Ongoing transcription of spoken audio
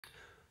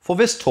For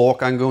this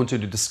talk, I'm going to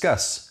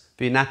discuss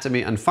the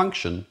anatomy and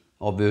function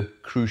of the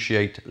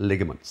cruciate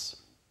ligaments.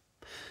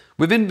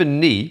 Within the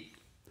knee,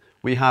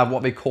 we have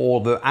what we call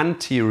the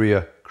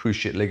anterior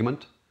cruciate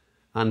ligament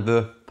and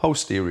the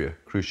posterior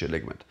cruciate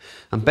ligament.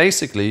 And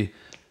basically,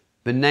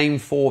 the name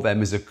for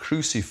them is a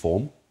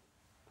cruciform,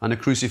 and a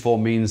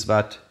cruciform means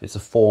that it's a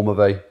form of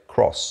a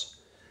cross.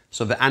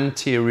 So the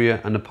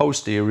anterior and the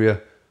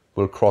posterior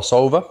will cross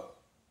over,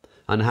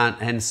 and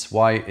hence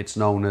why it's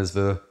known as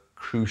the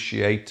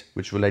cruciate,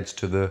 which relates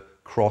to the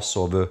cross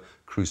or the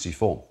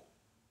cruciform.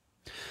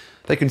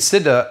 They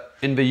consider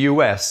in the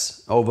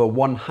US over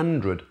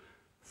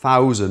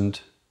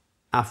 100,000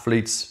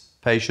 athletes,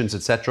 patients,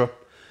 etc.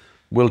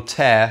 will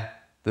tear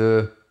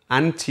the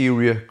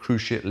anterior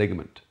cruciate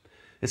ligament.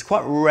 It's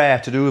quite rare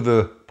to do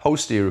the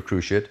posterior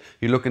cruciate.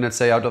 You're looking at,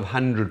 say, out of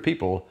 100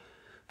 people,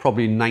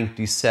 probably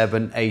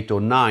 97, 8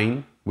 or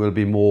 9 will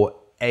be more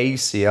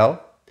ACL,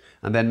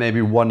 and then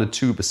maybe 1 or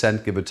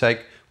 2%, give or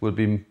take, will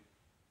be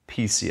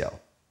PCL.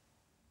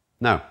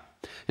 Now,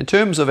 in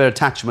terms of their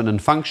attachment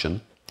and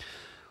function,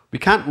 we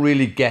can't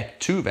really get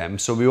to them,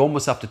 so we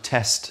almost have to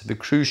test the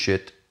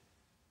cruciate,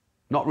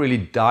 not really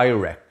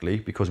directly,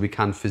 because we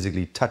can't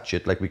physically touch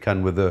it like we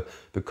can with the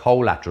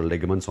collateral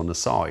ligaments on the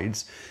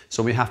sides,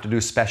 so we have to do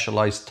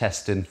specialized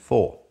testing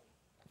for.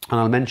 And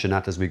I'll mention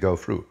that as we go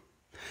through.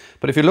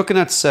 But if you're looking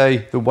at,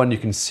 say, the one you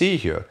can see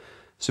here,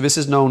 so this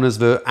is known as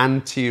the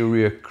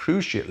anterior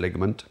cruciate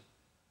ligament.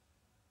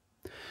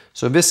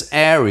 So this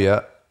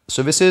area,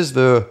 so this is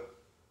the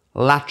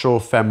lateral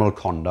femoral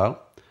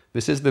condyle,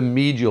 this is the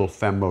medial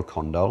femoral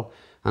condyle,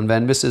 and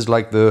then this is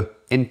like the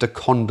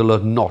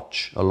intercondylar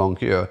notch along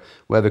here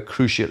where the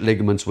cruciate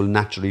ligaments will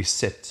naturally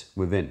sit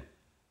within.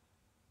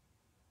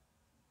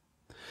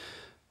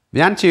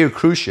 The anterior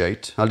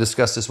cruciate, I'll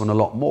discuss this one a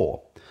lot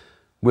more,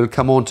 will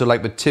come onto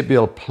like the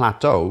tibial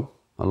plateau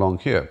along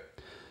here,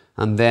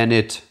 and then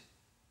it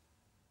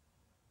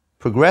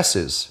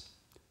progresses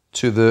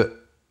to the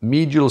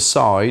medial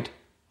side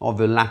of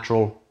the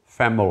lateral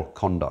femoral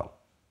condyle.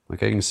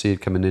 Okay, you can see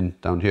it coming in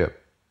down here.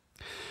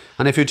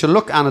 And if you're to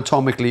look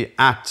anatomically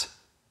at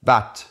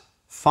that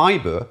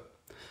fiber,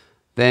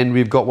 then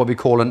we've got what we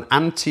call an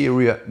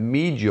anterior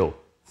medial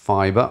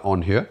fiber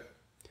on here.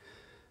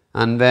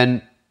 And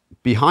then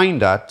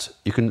behind that,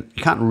 you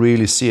can't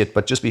really see it,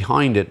 but just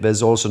behind it,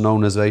 there's also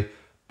known as a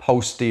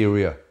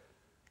posterior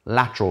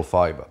lateral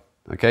fiber.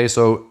 Okay,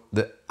 so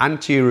the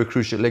anterior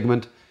cruciate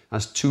ligament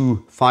has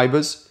two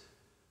fibers.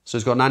 So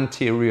it's got an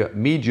anterior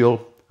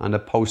medial and a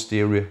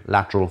posterior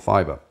lateral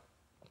fiber.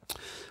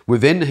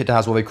 Within, it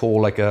has what they call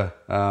like a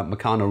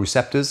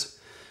mechanoreceptors.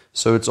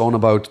 So it's on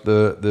about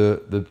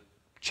the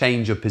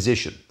change of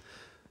position.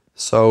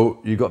 So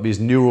you've got these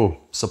neural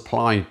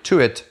supply to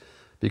it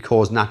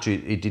because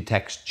naturally it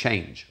detects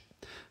change.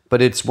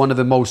 But it's one of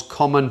the most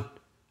common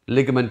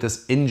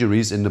ligamentous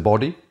injuries in the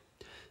body.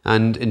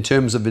 And in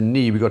terms of the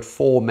knee, we've got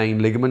four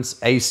main ligaments,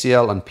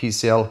 ACL and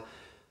PCL,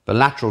 the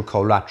lateral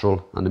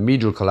collateral and the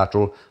medial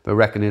collateral. They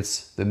reckon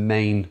it's the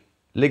main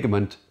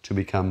ligament to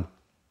become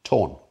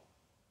torn.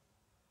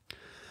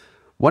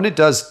 When it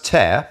does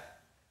tear,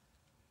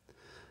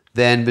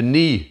 then the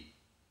knee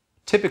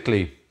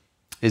typically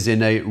is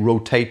in a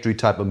rotatory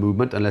type of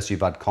movement unless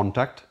you've had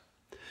contact,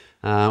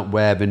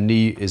 where the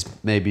knee is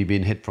maybe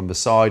being hit from the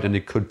side and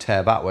it could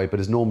tear that way, but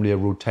there's normally a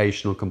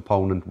rotational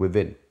component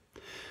within.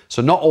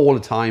 So not all the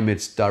time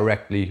it's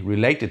directly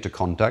related to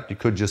contact. You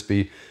could just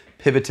be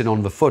pivoting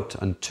on the foot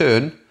and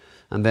turn,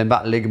 and then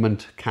that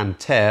ligament can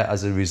tear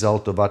as a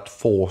result of that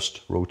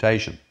forced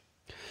rotation.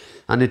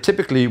 And it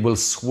typically will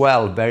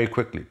swell very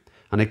quickly.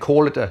 And they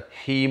call it a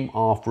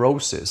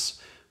hemarthrosis,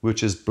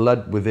 which is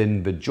blood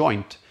within the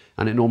joint,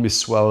 and it normally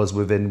swells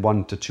within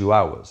 1 to 2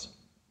 hours.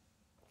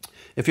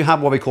 If you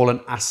have what we call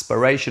an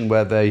aspiration,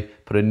 where they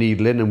put a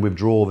needle in and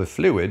withdraw the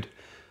fluid,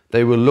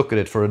 they will look at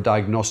it for a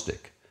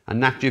diagnostic. And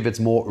naturally, if it's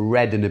more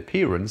red in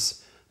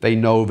appearance, they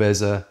know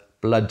there's a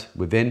blood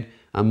within,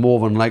 and more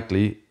than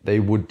likely, they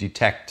would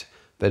detect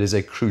there is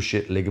a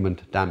cruciate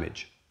ligament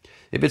damage.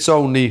 If it's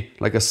only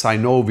like a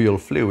synovial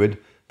fluid,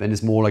 then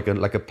it's more like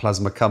a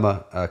plasma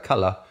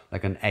color,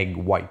 like an egg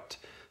white.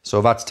 So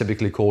that's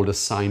typically called a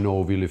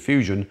synovial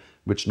effusion,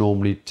 which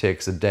normally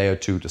takes a day or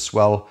two to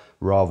swell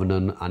rather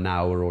than an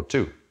hour or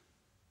two.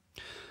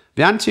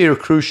 The anterior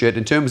cruciate,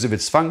 in terms of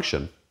its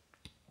function,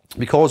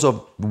 because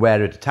of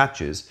where it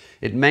attaches,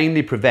 it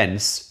mainly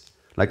prevents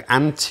like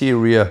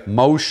anterior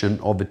motion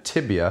of the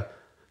tibia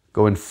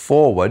going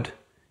forward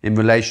in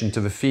relation to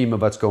the femur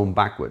that's going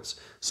backwards.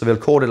 So they'll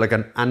call it like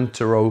an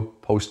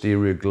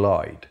antero-posterior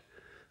glide.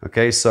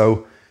 Okay,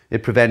 so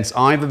it prevents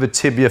either the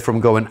tibia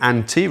from going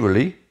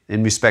anteriorly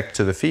in respect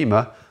to the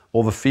femur,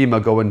 or the femur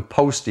going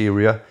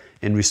posterior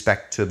in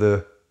respect to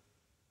the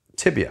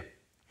tibia.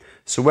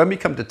 So when we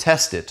come to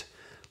test it,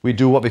 we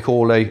do what we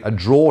call a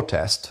draw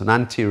test, an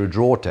anterior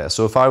draw test.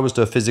 So if I was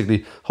to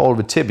physically hold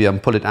the tibia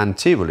and pull it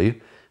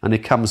anteriorly, and it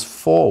comes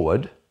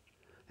forward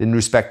in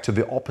respect to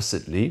the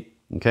opposite knee,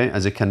 okay,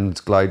 as it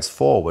glides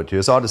forward here.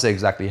 It's hard to say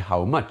exactly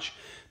how much,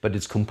 but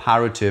it's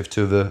comparative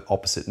to the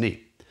opposite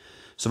knee.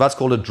 So that's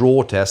called a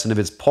draw test, and if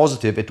it's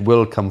positive, it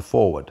will come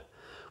forward.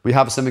 We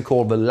have something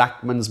called the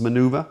Lachman's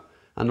maneuver,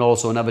 and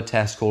also another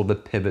test called the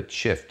pivot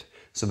shift.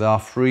 So there are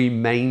 3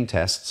 main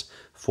tests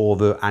for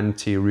the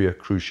anterior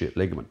cruciate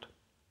ligament.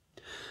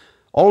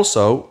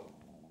 Also,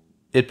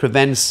 it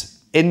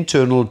prevents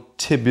internal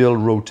tibial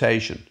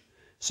rotation.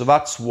 So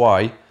that's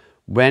why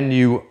when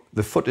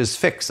the foot is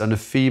fixed and the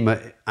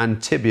femur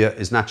and tibia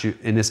is naturally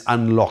in this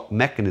unlock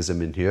mechanism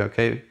in here,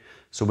 okay?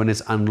 So when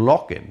it's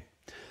unlocking,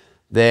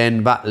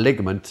 then that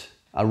ligament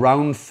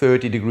around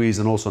 30 degrees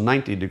and also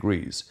 90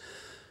 degrees,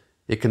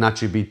 it can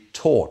actually be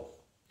torn,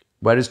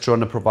 where it's trying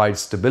to provide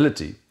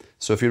stability.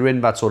 So if you're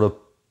in that sort of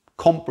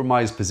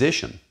compromised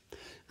position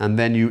and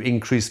then you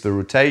increase the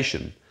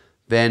rotation,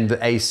 then the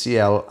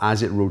ACL,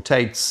 as it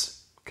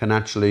rotates, can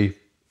actually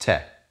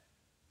tear.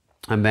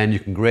 And then you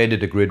can grade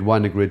it a grade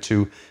 1, a grade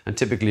 2, and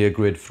typically a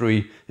grade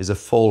 3 is a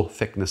full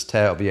thickness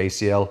tear of the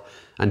ACL.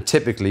 And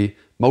typically,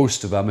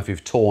 most of them, if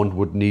you've torn,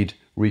 would need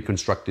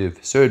reconstructive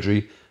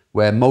surgery,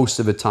 where most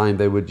of the time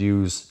they would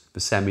use the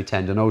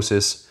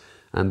semitendinosis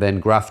and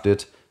then graft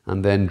it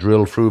and then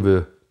drill through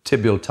the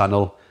tibial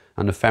tunnel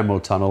and the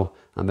femoral tunnel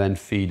and then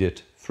feed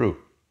it through.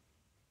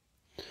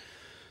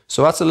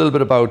 So that's a little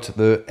bit about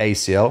the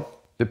ACL.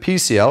 The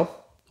PCL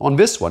on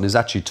this one is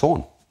actually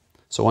torn.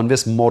 So on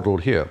this model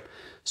here,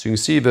 so you can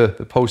see the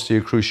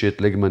posterior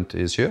cruciate ligament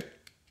is here.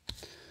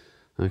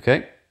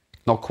 Okay,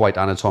 not quite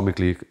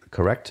anatomically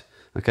correct.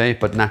 Okay,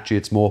 but naturally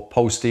it's more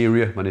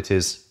posterior when it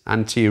is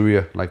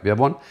anterior like the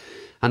other one.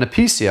 And a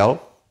PCL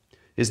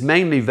is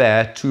mainly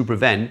there to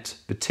prevent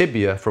the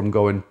tibia from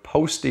going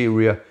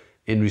posterior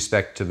in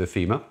respect to the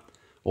femur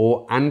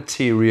or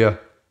anterior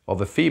of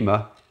the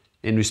femur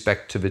in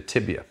respect to the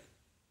tibia.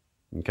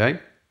 Okay,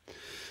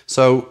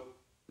 so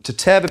to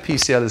tear the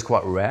PCL is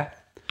quite rare.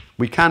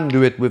 We can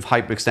do it with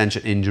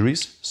hyperextension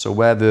injuries, so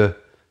where the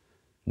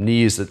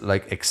knee is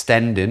like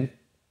extending,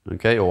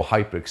 okay, or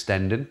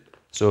hyperextending.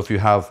 So if you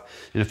have,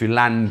 if you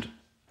land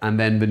and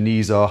then the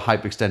knees are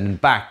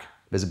hyperextending back,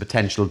 there's a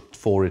potential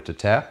for it to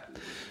tear.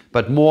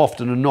 But more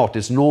often than not,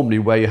 it's normally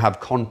where you have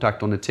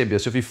contact on the tibia.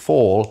 So if you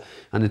fall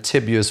and the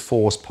tibia is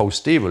forced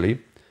posteriorly,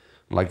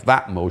 like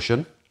that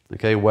motion,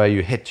 okay, where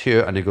you hit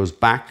here and it goes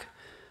back,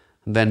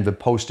 and then the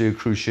posterior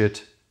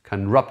cruciate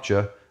can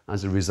rupture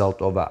as a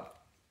result of that.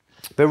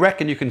 They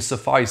reckon you can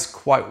suffice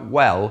quite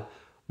well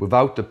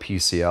without the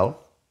PCL,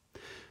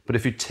 but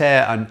if you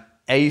tear an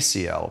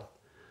ACL,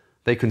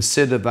 they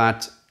consider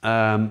that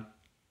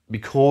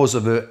because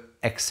of the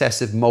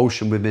excessive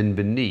motion within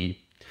the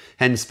knee,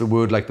 hence the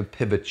word like the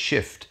pivot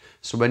shift.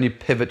 So when you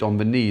pivot on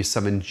the knee,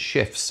 something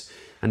shifts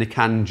and it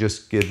can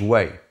just give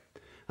way.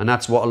 And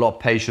that's what a lot of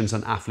patients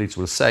and athletes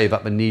will say,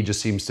 that the knee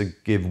just seems to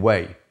give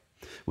way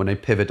when they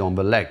pivot on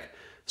the leg.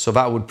 So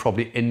that would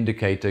probably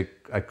indicate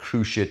a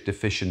cruciate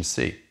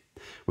deficiency.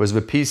 Whereas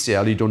with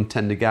PCL, you don't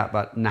tend to get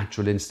that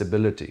natural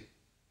instability.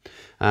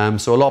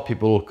 So a lot of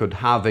people could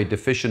have a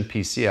deficient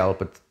PCL,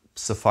 but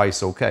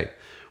suffice okay.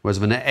 Whereas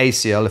with an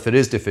ACL, if it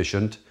is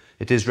deficient,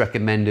 it is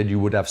recommended you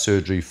would have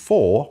surgery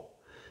for.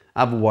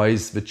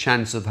 Otherwise, the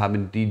chance of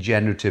having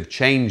degenerative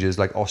changes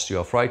like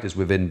osteoarthritis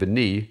within the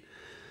knee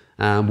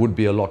would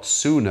be a lot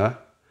sooner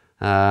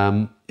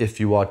if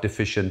you are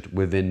deficient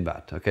within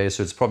that. Okay,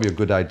 so it's probably a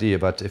good idea,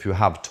 but if you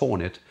have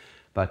torn it,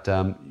 but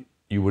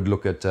you would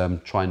look at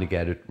trying to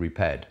get it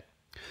repaired.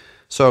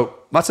 So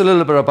that's a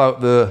little bit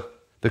about the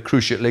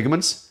cruciate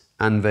ligaments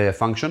and their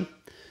function.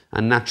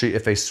 And naturally,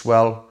 if they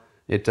swell,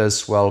 it does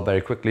swell very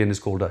quickly and is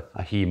called a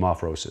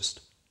hemarthrosis.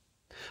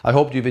 I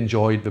hope you've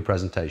enjoyed the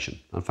presentation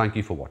and thank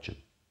you for watching.